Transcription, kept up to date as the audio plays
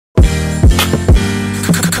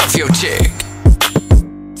Check.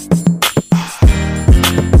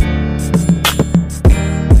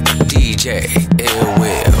 DJ Ill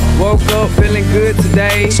Will. Woke up feeling good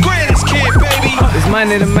today. Square this kid, baby. It's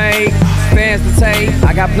money to make, fans to take.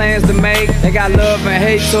 I got plans to make. They got love and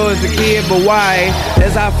hate towards the kid, but why?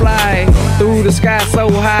 As I fly through the sky so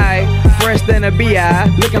high, fresh than a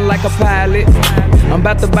BI, looking like a pilot. I'm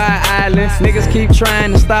about to buy an island. Niggas keep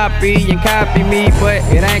trying to stop me and copy me, but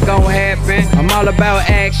it ain't gonna happen. I'm all about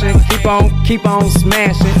action. Keep on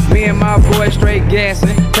smashing. Me and my boy straight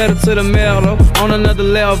gassing. Pedal to the metal, on another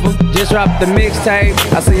level. Just dropped the mixtape.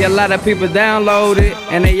 I see a lot of people download it,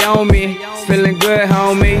 and they own me. Feeling good,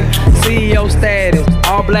 homie. CEO status,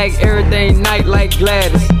 all black, everything night like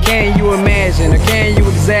Gladys. Can you imagine, or can you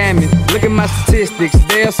examine? Look at my statistics,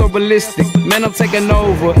 they're so ballistic. Man, I'm taking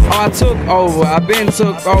over, I took over, I been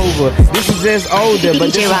took over. This is just older,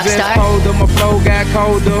 but this is just colder. My flow got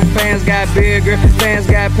colder, fans got bigger, fans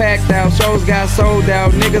got packed out, shows got sold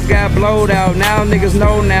out, niggas got blowed out. Now niggas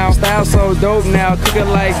know now, style so dope now, cooking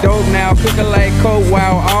like dope now, cooking like coke,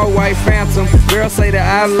 wow, all white phantom. Girls say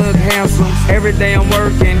that I look handsome. Every day I'm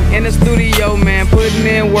working in the studio, man, putting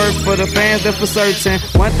in work for the fans that for certain.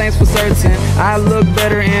 One thing's for certain, I look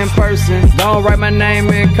better in person. Don't write my name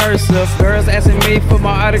in cursive. Girls asking me for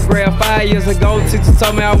my autograph 5 years ago. Teacher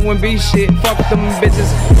told me I wouldn't be shit. Fuck them bitches,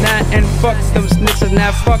 nah, and fuck them snitches.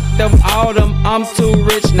 Now fuck them, all them, I'm too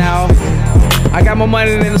rich now. I got more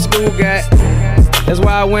money than the school got. That's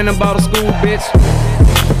why I went and bought a school bitch,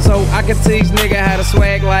 so I can teach nigga how to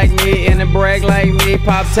swag like me and to brag like me,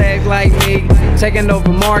 pop tags like me, taking over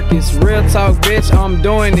markets. Real talk, bitch, I'm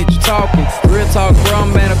doing it, you talking. Real talk, bro,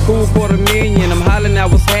 I'm at a cool $250,000. I'm hollering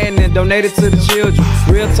out what's happening, donated to the children.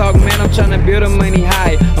 Real talk, man, I'm trying to build a money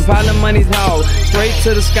high. I'm piling money tall, straight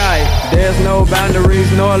to the sky. There's no boundaries,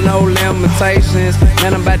 no limitations.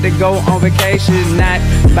 Man, I'm about to go on vacation, not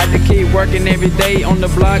about to keep working every day on the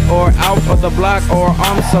block or out of the block, or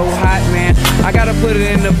I'm so hot, man. I gotta put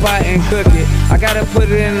it in the pot and cook it. I gotta put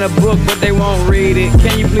it in a book, but they won't read it.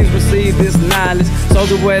 Can you please receive this knowledge?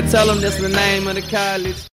 Soulja Boy, tell them that's the name of the college.